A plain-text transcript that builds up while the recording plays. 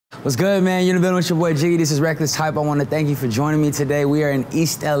What's good, man? You're in the building with your boy Jiggy. This is Reckless Hype. I want to thank you for joining me today. We are in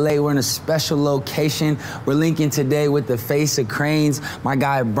East LA. We're in a special location. We're linking today with the face of cranes, my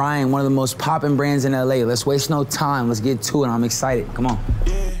guy Bryan, one of the most popping brands in LA. Let's waste no time. Let's get to it. I'm excited. Come on.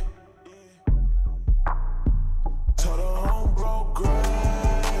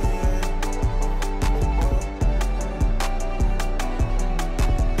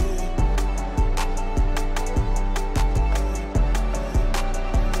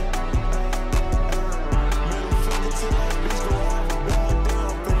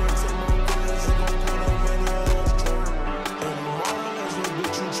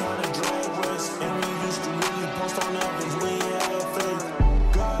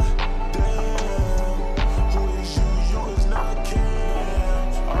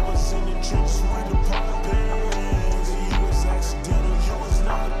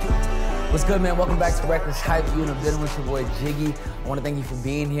 What's good, man? Welcome back to Reckless Hype. You in the building with your boy Jiggy. I want to thank you for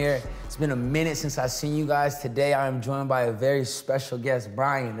being here. It's been a minute since I've seen you guys. Today I am joined by a very special guest,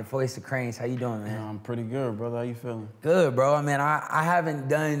 Bryan, the voice of cranes. How you doing, man? I'm pretty good, brother. How you feeling? Good, bro. Man, I haven't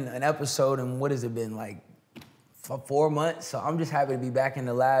done an episode in, what has it been, like 4 months? So I'm just happy to be back in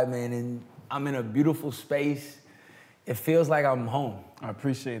the lab, man, and I'm in a beautiful space. It feels like I'm home. I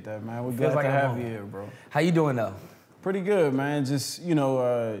appreciate that, man. We're glad to have you here, bro. How you doing, though? Pretty good, man. Just,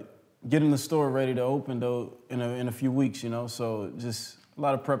 getting the store ready to open, though, in a few weeks, So just a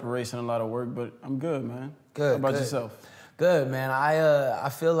lot of preparation, a lot of work, but I'm good, man. Good. How about yourself? Good, man. I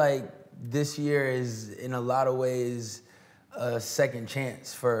feel like this year is, in a lot of ways, a second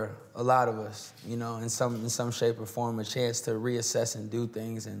chance for a lot of us, in some shape or form, a chance to reassess and do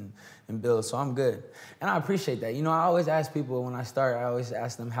things and build. So I'm good. And I appreciate that. I always ask people when I start, I always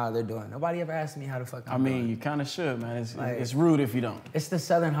ask them how they're doing. Nobody ever asked me how the fuck I'm doing. You kind of should, man. It's rude if you don't. It's the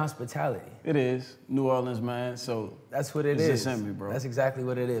Southern hospitality. It is. New Orleans, man. So that's what it is. It's just in me, bro. That's exactly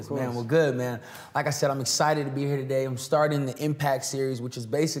what it is, man. Well, good, man. Like I said, I'm excited to be here today. I'm starting the Impact series, which is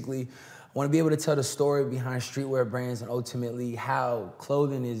basically, I want to be able to tell the story behind streetwear brands and ultimately how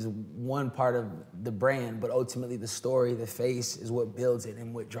clothing is one part of the brand, but ultimately the story, the face is what builds it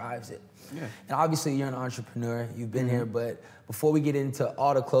and what drives it. Yeah. And obviously you're an entrepreneur, you've been here, but before we get into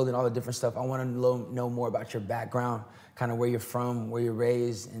all the clothing, all the different stuff, I want to know more about your background, kind of where you're from, where you're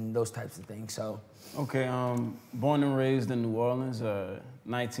raised, and those types of things. So. Okay, born and raised in New Orleans,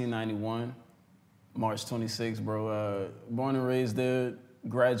 1991, March 26, bro. Born and raised there.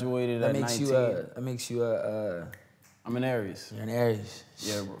 Graduated at 19. That makes you I'm an Aries. You're an Aries.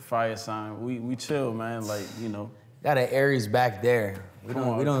 Yeah, bro, fire sign. We chill, man. Got an Aries back there. We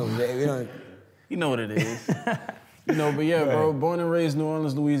don't. You know what it is. But yeah, right. Bro. Born and raised New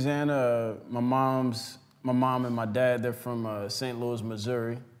Orleans, Louisiana. My mom and my dad, they're from St. Louis,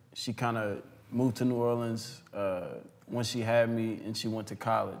 Missouri. She kind of moved to New Orleans when she had me, and she went to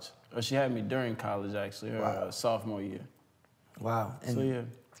college. Or she had me during college, actually, her sophomore year. Wow. And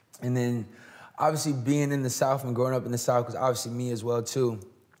And then, obviously, being in the South and growing up in the South, because obviously me as well, too,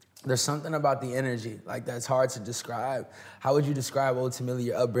 there's something about the energy, that's hard to describe. How would you describe, ultimately,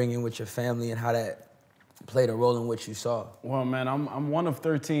 your upbringing with your family and how that played a role in what you saw? Well, man, I'm one of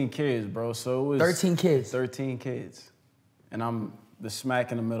 13 kids, bro, so it was... 13 kids? 13 kids. And I'm the smack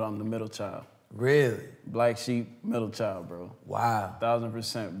in the middle. I'm the middle child. Really? Black sheep, middle child, bro. Wow.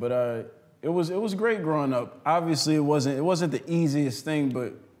 1000%. But it was great growing up. Obviously, it wasn't the easiest thing,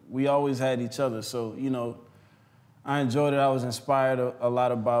 but we always had each other. So, I enjoyed it. I was inspired a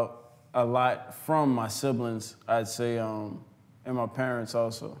lot from my siblings, I'd say, and my parents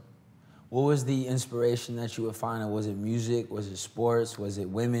also. What was the inspiration that you were finding? Was it music? Was it sports? Was it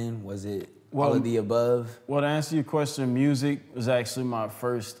women? Was it all of the above? Well, to answer your question, music was actually my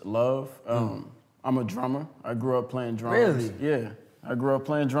first love. I'm a drummer. I grew up playing drums. Really? Yeah. I grew up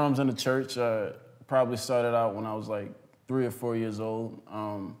playing drums in the church. Probably started out when I was like 3 or 4 years old.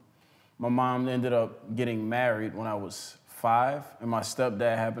 My mom ended up getting married when I was 5, and my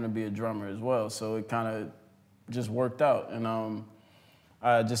stepdad happened to be a drummer as well. So it kind of just worked out. And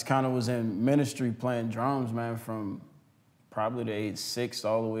I just kind of was in ministry playing drums, man, from probably the age 6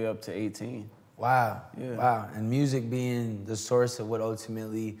 all the way up to 18. Wow. Yeah. Wow. And music being the source of what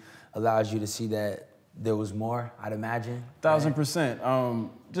ultimately allows you to see that there was more, I'd imagine. 1000%.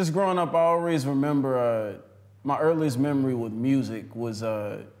 Just growing up, I always remember my earliest memory with music was,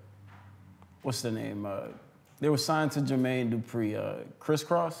 what's the name? They were signed to Jermaine Dupri,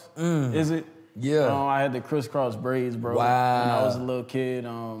 Crisscross, is it? Yeah. I had the crisscross braids, bro. Wow. When I was a little kid.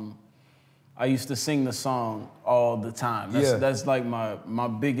 I used to sing the song all the time. That's like my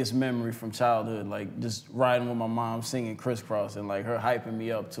biggest memory from childhood, like just riding with my mom singing Crisscross and like her hyping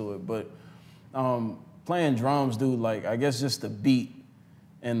me up to it. But playing drums, dude, like I guess just the beat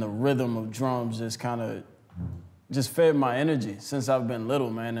and the rhythm of drums just kind of just fed my energy since I've been little,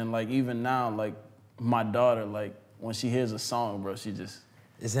 man. And like even now, like my daughter, like when she hears a song, bro, she just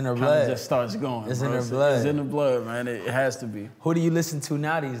it's in her blood. Just starts going. It's bro. in her blood. It's in the blood, man. It has to be. Who do you listen to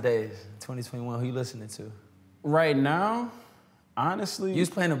now these days? 2021. Who you listening to? Right now, honestly, you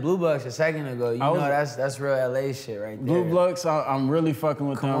was playing the Blue Bucks a second ago. You know that's real LA shit right there. Blue Bucks, I'm really fucking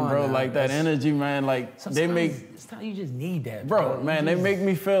with them, bro. Now. Like that energy, man. Like they make. Sometimes you just need that, bro. Man, they make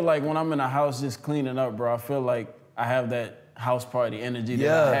me feel like when I'm in a house just cleaning up, bro. I feel like I have that house party energy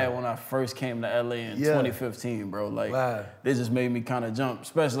that I had when I first came to LA in 2015, bro. Like, they just made me kind of jump,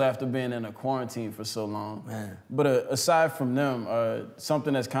 especially after being in a quarantine for so long. Man. But aside from them,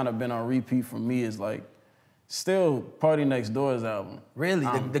 something that's kind of been on repeat for me is like, still Party Next Door's album. Really?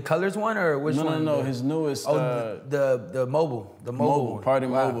 The Colors one or which one? No, his newest. The mobile. The mobile. Party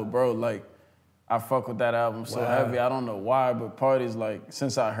Mobile, bro. Like, I fuck with that album so heavy. I don't know why, but Party's like,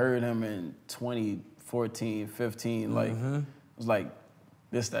 since I heard him in 2014, 15, like, it was like,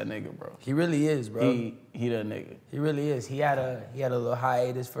 this that nigga, bro. He really is, bro. He that nigga. He really is. He had a little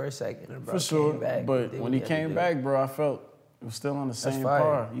hiatus for a second, and bro, for sure. Back, but when he came back, bro, I felt it was still on the same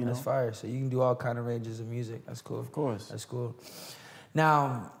par. You know, that's fire. So you can do all kind of ranges of music. That's cool. Of course. That's cool.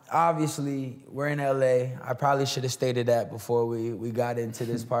 Now, obviously, we're in LA. I probably should have stated that before we got into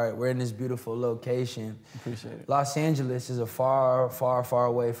this part. We're in this beautiful location. Appreciate it. Los Angeles is a far, far, far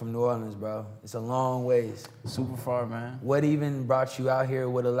away from New Orleans, bro. It's a long ways. Super far, man. What even brought you out here?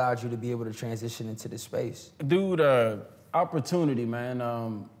 What allowed you to be able to transition into this space? Dude, opportunity,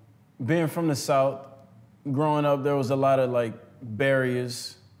 man. Being from the South, growing up, there was a lot of like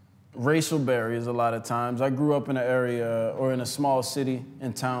barriers, racial barriers a lot of times. I grew up in an area or in a small city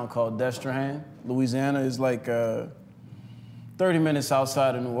in town called Destrehan. Louisiana is like 30 minutes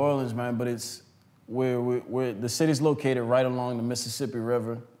outside of New Orleans, man, but it's where the city's located right along the Mississippi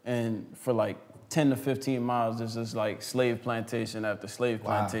River, and for like 10 to 15 miles, there's just like slave plantation after slave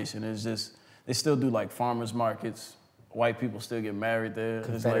plantation. It's just, they still do like farmers markets. White people still get married there.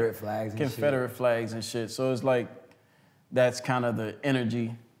 Confederate flags and shit. Confederate flags and shit. So it's like, that's kind of the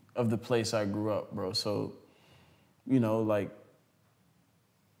energy of the place I grew up, bro. So, you know, like,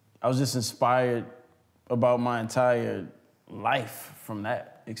 I was just inspired about my entire life from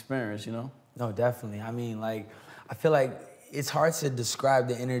that experience, you know? No, definitely. I mean, like, I feel like it's hard to describe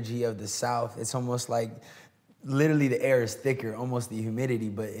the energy of the South. It's almost like, literally the air is thicker, almost the humidity,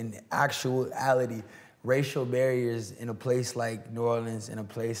 but in actuality, racial barriers in a place like New Orleans, in a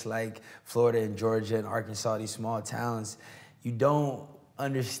place like Florida and Georgia and Arkansas, these small towns, you don't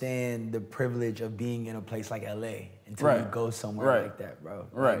understand the privilege of being in a place like LA until you go somewhere like that, bro.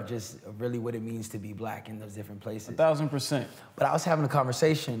 Like just really what it means to be black in those different places. 1000%. But I was having a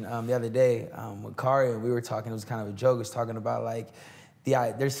conversation the other day with Cari, and we were talking, it was kind of a joke, it was talking about like,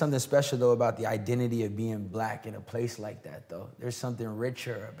 there's something special though about the identity of being black in a place like that though. There's something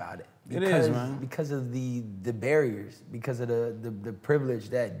richer about it. It is, man. Because of the barriers, because of the privilege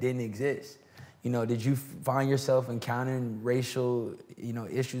that didn't exist. You know, did you find yourself encountering racial,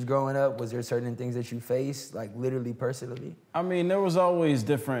 issues growing up? Was there certain things that you faced, like literally personally? I mean, there was always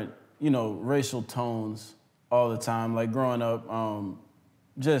different, racial tones all the time. Like growing up,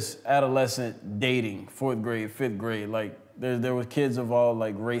 just adolescent dating, 4th grade, 5th grade. Like there were kids of all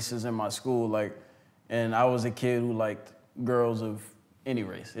like races in my school. Like, and I was a kid who liked girls of any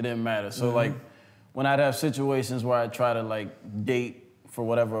race. It didn't matter. So like, when I'd have situations where I'd try to like date for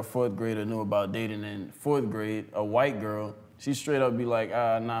whatever a 4th grader knew about dating in 4th grade, a white girl, she straight up be like,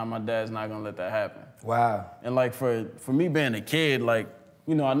 nah, my dad's not gonna let that happen. Wow. And like for me being a kid, like,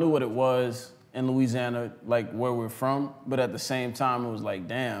 I knew what it was in Louisiana, like where we're from, but at the same time, it was like,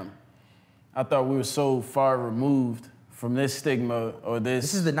 damn, I thought we were so far removed from this stigma or this.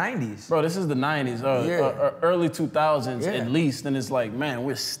 This is the 90s. Bro, this is the 90s, early 2000s at least. And it's like, man,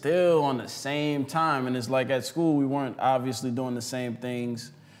 we're still on the same time. And it's like at school, we weren't obviously doing the same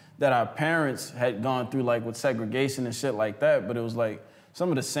things that our parents had gone through, like with segregation and shit like that. But it was like some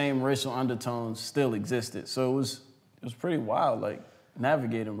of the same racial undertones still existed. So it was pretty wild, like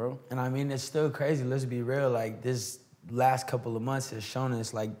navigating, bro. And I mean, it's still crazy. Let's be real. Like this last couple of months has shown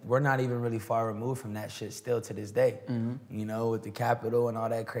us like we're not even really far removed from that shit still to this day. With the Capitol and all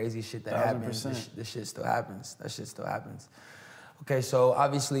that crazy shit that happens, this shit still happens. That shit still happens. Okay, so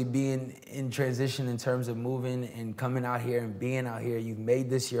obviously being in transition in terms of moving and coming out here and being out here, you've made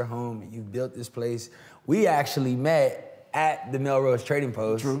this your home, you've built this place. We actually met at the Melrose Trading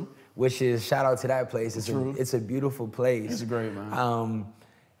Post, which is, shout out to that place. It's a beautiful place. It's great, man.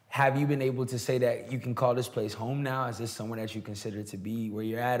 Have you been able to say that you can call this place home now? Is this somewhere that you consider to be where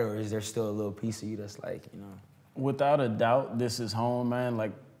you're at, or is there still a little piece of you that's like, Without a doubt, this is home, man.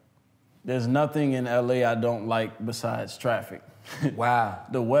 Like, there's nothing in LA I don't like besides traffic. Wow.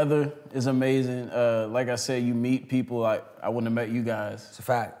 The weather is amazing. Like I said, you meet people. I wouldn't have met you guys. It's a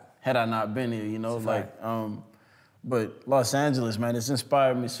fact. Had I not been here, you know? It's a fact. But Los Angeles, man, it's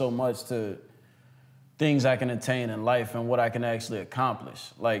inspired me so much to things I can attain in life and what I can actually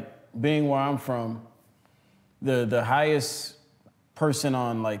accomplish. Like, being where I'm from, the highest person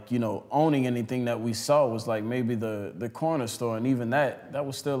on, like, you know, owning anything that we saw was like maybe the corner store, and even that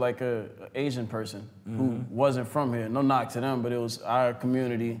was still like a Asian person who wasn't from here. No knock to them, but it was our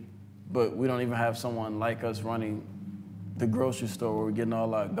community, but we don't even have someone like us running the grocery store where we're getting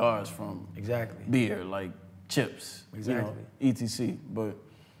all our guards from. Exactly. Beer, like chips, exactly. You know, etc. But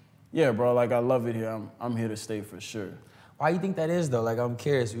yeah, bro, like I love it here. I'm here to stay for sure. Why do you think that is though? Like, I'm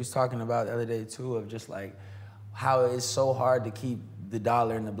curious. We was talking about the other day too of just like how it's so hard to keep the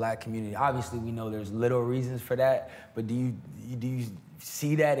dollar in the black community. Obviously, we know there's little reasons for that, but do you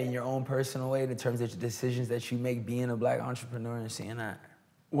see that in your own personal way in terms of the decisions that you make being a black entrepreneur and seeing that?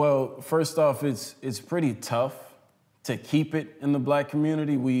 Well, first off, it's pretty tough to keep it in the black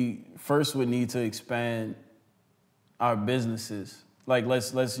community. We first would need to expand our businesses. Like,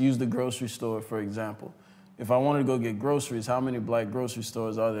 let's use the grocery store, for example. If I wanted to go get groceries, how many black grocery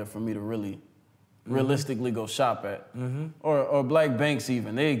stores are there for me to really realistically go shop at? Or black banks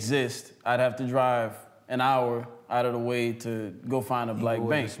even, they exist. I'd have to drive an hour out of the way to go find a black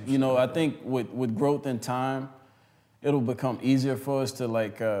bank. You know, I think with growth and time, it'll become easier for us to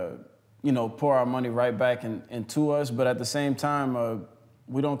like, you know, pour our money right back into us. But at the same time,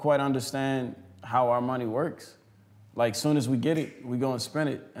 we don't quite understand how our money works. Like, soon as we get it, we go and spend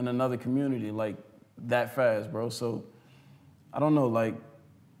it in another community, like that fast, bro. So I don't know, like,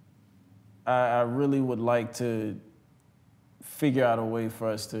 I really would like to figure out a way for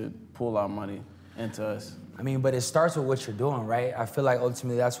us to pull our money into us. I mean, but it starts with what you're doing, right? I feel like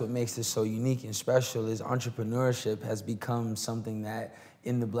ultimately that's what makes this so unique and special is entrepreneurship has become something that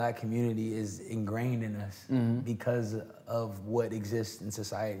in the black community is ingrained in us because of what exists in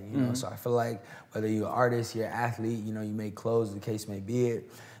society, you know? So I feel like whether you're an artist, you're an athlete, you know, you make clothes, the case may be it,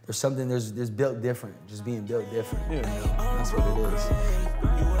 there's something, there's built different, just being built different. Yeah. You know? That's what it is.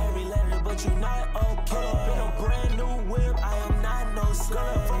 But you're not okay. In a brand new whip, I am not no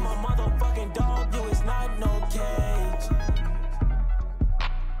slave. From a motherfucking dog, you is not no cage.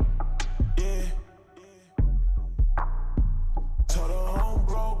 Yeah. Total home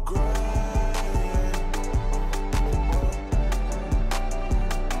broke grave.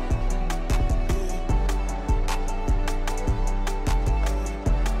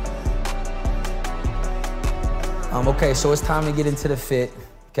 Okay, so it's time to get into the fit.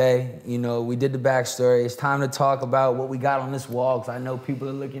 Okay, you know, we did the backstory. It's time to talk about what we got on this wall, because I know people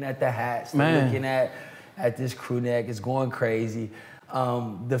are looking at the hats, they're looking at this crew neck, it's going crazy.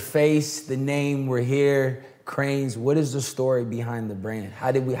 The face, the name, we're here, Cranes. What is the story behind the brand?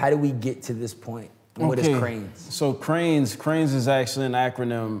 How did we get to this point? And what is Cranes? So Cranes is actually an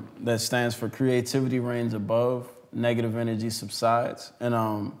acronym that stands for Creativity Reigns Above, Negative Energy Subsides. And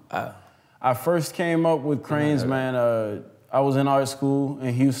I first came up with Cranes, man, I was in art school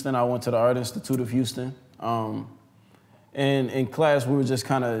in Houston. I went to the Art Institute of Houston. And in class, we were just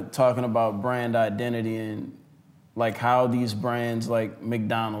kind of talking about brand identity and like how these brands like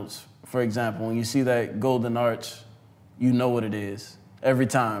McDonald's, for example, when you see that golden arch, you know what it is every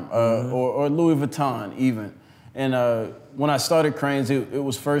time, or Louis Vuitton even. And when I started Cranes, it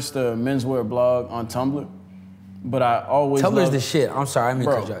was first a menswear blog on Tumblr, but I always Tumblr's the shit. I'm sorry, I mean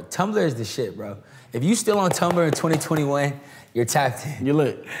to cut you out. Tumblr is the shit, bro. If you still on Tumblr in 2021, you're tapped in. You're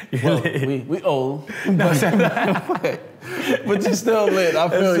lit. We old. But you're still lit. I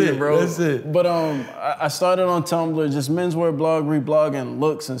feel you, bro. That's it. But I started on Tumblr, just menswear blog, reblogging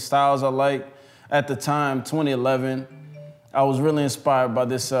looks and styles I like. At the time, 2011, I was really inspired by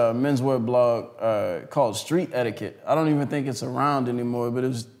this menswear blog called Street Etiquette. I don't even think it's around anymore, but it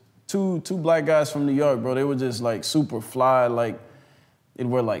was two black guys from New York, bro. They were just like super fly, like they'd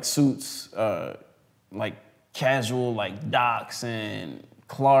wear like suits, like casual like Docs and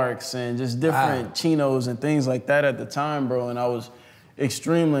Clarks and just different chinos and things like that at the time, bro. And I was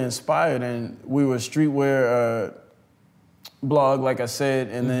extremely inspired. And we were a streetwear blog, like I said.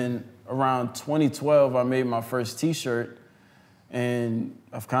 And then around 2012, I made my first T-shirt. And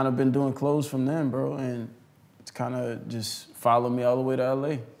I've kind of been doing clothes from then, bro. And it's kind of just followed me all the way to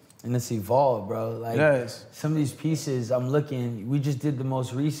LA. And it's evolved, bro. Like, some of these pieces, I'm looking, we just did the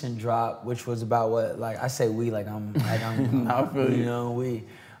most recent drop, which was about what, like, I say we, like I'm I feel you know, we.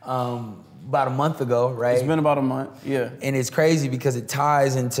 about a month ago, right? It's been about a month, yeah. And it's crazy because it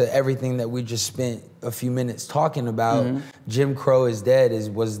ties into everything that we just spent a few minutes talking about.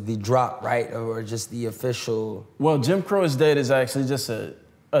 Jimcrowisdead was the drop, right? Or just the official... Well, Jimcrowisdead is actually just a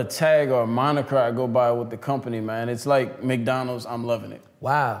tag or a moniker I go by with the company, man. It's like McDonald's, I'm loving it.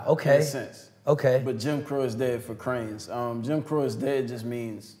 Wow, okay. In a sense. Okay. But Jim Crow is dead for cranes. Jim Crow is dead just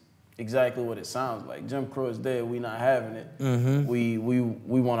means exactly what it sounds like. Jim Crow is dead, we not having it. We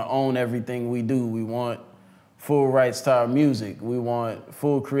want to own everything we do. We want full rights to our music. We want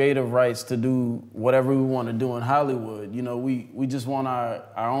full creative rights to do whatever we want to do in Hollywood. You know, we just want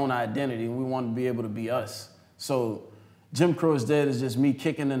our own identity, and we want to be able to be us. So Jim Crow is dead is just me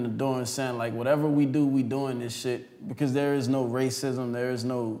kicking in the door and saying, like, whatever we do, we doing this shit, because there is no racism, there is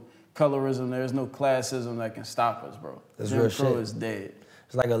no colorism, there is no classism that can stop us, bro. That's Jim real Crow shit. is dead.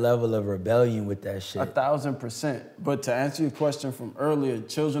 It's like a level of rebellion with that shit. 1,000%. But to answer your question from earlier,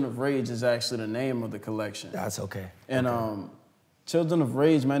 Children of Rage is actually the name of the collection. That's okay. And Children of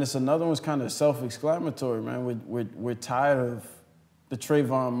Rage, man, it's another one's kind of self-exclamatory, man. We're tired of the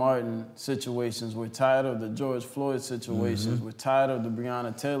Trayvon Martin situations. We're tired of the George Floyd situations. We're tired of the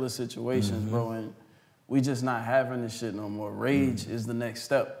Breonna Taylor situations, bro. And we just not having this shit no more. Rage is the next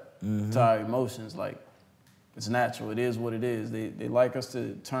step to our emotions. Like, it's natural. It is what it is. They like us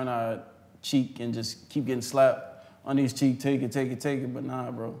to turn our cheek and just keep getting slapped on these cheek, take it. But nah,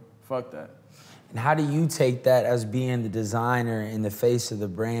 bro, fuck that. And how do you take that as being the designer in the face of the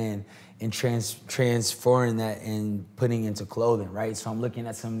brand and transferring that and putting into clothing, right? So I'm looking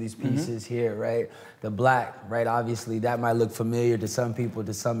at some of these pieces here, right? The black, right? Obviously, that might look familiar to some people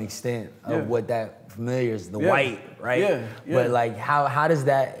to some extent of what that familiar is. The white, right? Yeah. But like, how does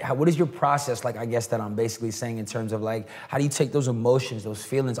that, what is your process like, I guess that I'm basically saying in terms of like, how do you take those emotions, those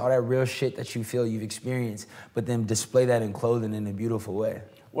feelings, all that real shit that you feel you've experienced, but then display that in clothing in a beautiful way?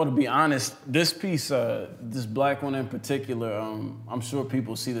 Well, to be honest, this piece, this black one in particular, I'm sure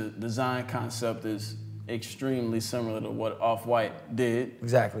people see the design concept is extremely similar to what Off-White did.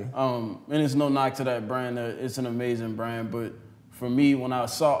 Exactly. And it's no knock to that brand. It's an amazing brand. But for me, when I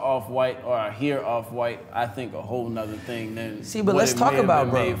saw Off-White or I hear Off-White, I think a whole nother thing than See, but let's talk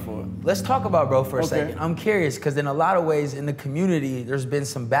about, bro. For. Let's talk about, bro, for a second. I'm curious, because in a lot of ways in the community, there's been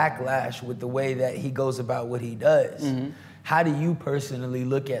some backlash with the way that he goes about what he does. How do you personally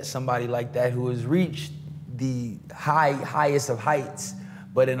look at somebody like that who has reached the highest of heights,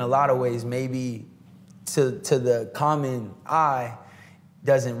 but in a lot of ways maybe to the common eye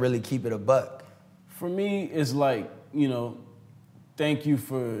doesn't really keep it a buck? For me, it's like, you know, thank you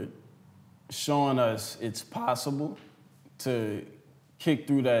for showing us it's possible to kick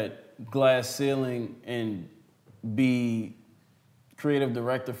through that glass ceiling and be creative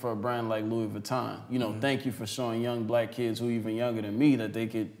director for a brand like Louis Vuitton. You know, thank you for showing young black kids who are even younger than me that they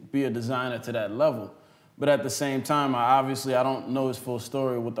could be a designer to that level. But at the same time, I don't know his full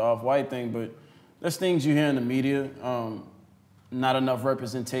story with the Off-White thing, but there's things you hear in the media, not enough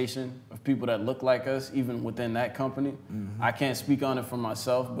representation of people that look like us, even within that company. I can't speak on it for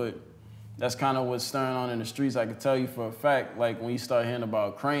myself, but that's kind of what's stirring on in the streets. I can tell you for a fact, like when you start hearing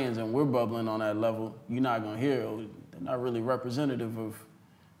about cranes and we're bubbling on that level, you're not gonna hear it. Not really representative of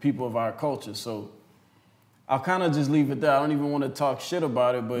people of our culture. So I'll kind of just leave it there. I don't even want to talk shit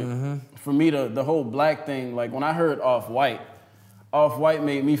about it, but for me, the whole black thing, like when I heard Off-White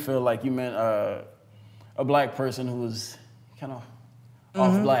made me feel like you meant a black person who was kind of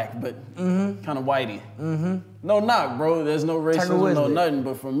off black, but kind of whitey. No knock, bro. There's no racism, no nothing.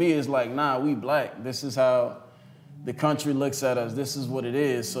 But for me, it's like, nah, we black. This is how the country looks at us. This is what it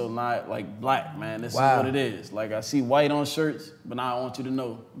is. So not like black, man. This is what it is. Like I see white on shirts, but now I want you to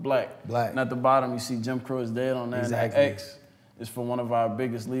know black. Black. And at the bottom, you see Jimcrowisdead on there. Exactly. And that X is for one of our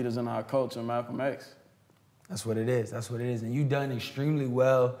biggest leaders in our culture, Malcolm X. That's what it is. That's what it is. And you've done extremely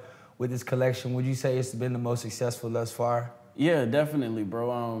well with this collection. Would you say it's been the most successful thus far? Yeah, definitely,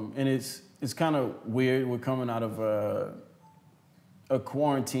 bro. And it's kind of weird. We're coming out of a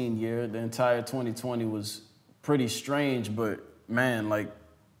quarantine year. The entire 2020 was pretty strange, but man, like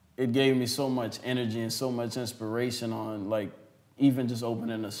it gave me so much energy and so much inspiration on like even just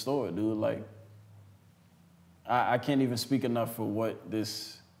opening a store, dude. Like I can't even speak enough for what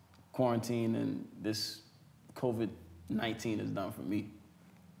this quarantine and this COVID-19 has done for me.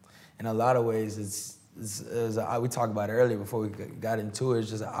 In a lot of ways, we talked about it earlier before we got into it.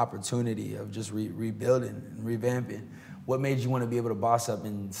 It's just an opportunity of just rebuilding and revamping. What made you want to be able to boss up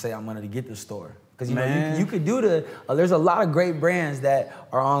and say, I'm going to get the store? Because you know, you could do there's a lot of great brands that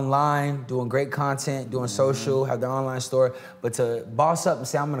are online, doing great content, doing social, have their online store, but to boss up and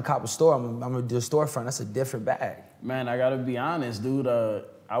say, I'm gonna cop a store, I'm gonna do a storefront, that's a different bag. Man, I gotta be honest, dude.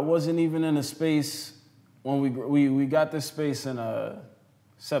 I wasn't even in a space when we got this space in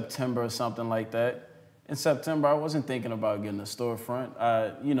September or something like that. In September, I wasn't thinking about getting a storefront.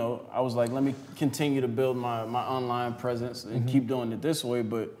 I was like, let me continue to build my online presence and keep doing it this way.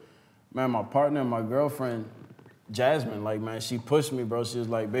 But man, my partner and my girlfriend, Jasmine, like, man, she pushed me, bro. She was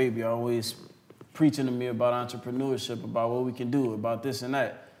like, baby, always preaching to me about entrepreneurship, about what we can do, about this and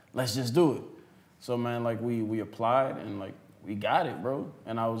that. Let's just do it. So, man, like, we applied and, like, we got it, bro.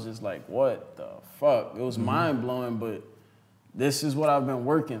 And I was just like, what the fuck? It was mind-blowing, but this is what I've been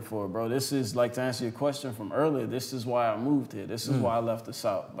working for, bro. This is, like, to answer your question from earlier, this is why I moved here. This is why I left the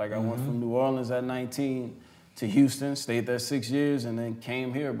South. Like, I went from New Orleans at 19 to Houston, stayed there 6 years, and then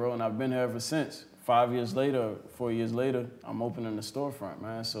came here, bro, and I've been here ever since. 4 years later, I'm opening the storefront,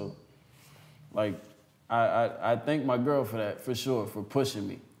 man. So, like, I thank my girl for that, for sure, for pushing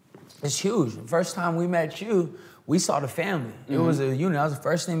me. It's huge. The first time we met you, we saw the family. It was a unit. That was the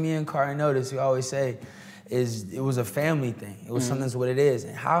first thing me and Cari noticed. We always say, it was a family thing. It was something that's what it is.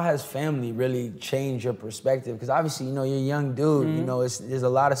 And how has family really changed your perspective? Because obviously, you know, you're a young dude. You know, there's a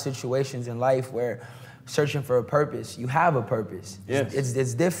lot of situations in life where searching for a purpose, you have a purpose. Yes.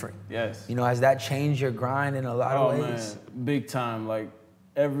 It's different. Yes. You know, has that changed your grind in a lot of ways? Man, big time. Like,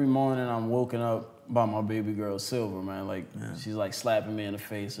 every morning I'm woken up by my baby girl, Silver, man. Like, she's like slapping me in the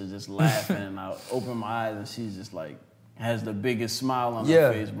face or just laughing, and I open my eyes and she's just like, has the biggest smile on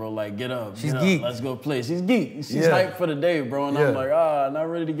her face, bro. Like, get up, she's get geek. Up, let's go play. She's geek. She's hyped for the day, bro. And I'm like, not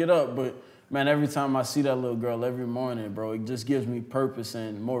ready to get up. But man, every time I see that little girl every morning, bro, it just gives me purpose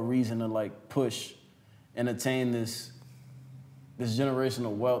and more reason to like push and attain this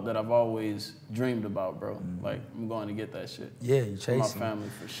generational wealth that I've always dreamed about, bro. Like, I'm going to get that shit. Yeah, you chasing. My family,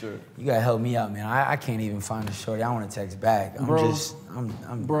 for sure. You gotta help me out, man. I can't even find a shorty. I want to text back. I'm bro,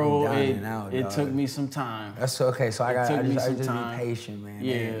 I'm bro, down and out, it dog. took me some time. That's okay. So I just be patient, man.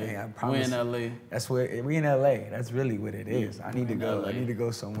 Yeah, I promise. We in LA. That's where we in LA. That's really what it is. I need to go. I need to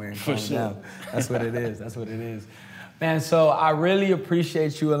go somewhere and calm down. That's what it is. That's what it is. Man, so I really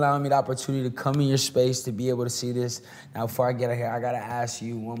appreciate you allowing me the opportunity to come in your space to be able to see this. Now, before I get out here, I gotta ask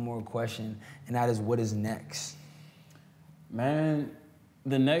you one more question, and that is, what is next? Man,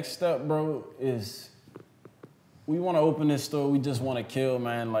 the next step, bro, is we want to open this store. We just want to kill,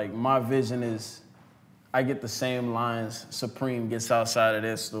 man. Like, my vision is I get the same lines Supreme gets outside of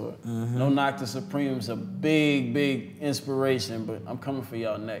their store. No knock to Supreme's a big, big inspiration, but I'm coming for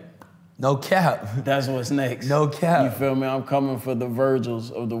y'all neck. No cap. That's what's next. No cap. You feel me? I'm coming for the Virgils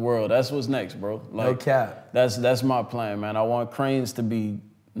of the world. That's what's next, bro. Like, no cap. That's my plan, man. I want Cranes to be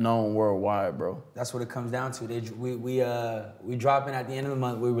known worldwide, bro. That's what it comes down to. We dropping at the end of the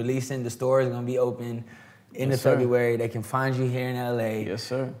month. We're releasing. The store is gonna be open in February. They can find you here in LA. Yes,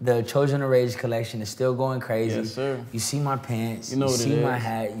 sir. The Chosen to Rage collection is still going crazy. Yes, sir. You see my pants. You know what see it is. my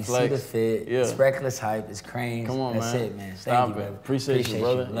hat. You Flex. see the fit. Yeah. It's Reckless Hype. It's Cranes. Come on, That's man. it, man. Stop Thank you, it. brother. Appreciate you,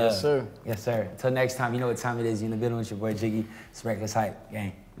 brother. Yes, sir. Yes, sir. Until next time, you know what time it is. You're in the building with your boy Jiggy. It's Reckless Hype.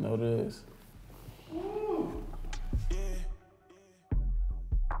 Gang. You know what it is.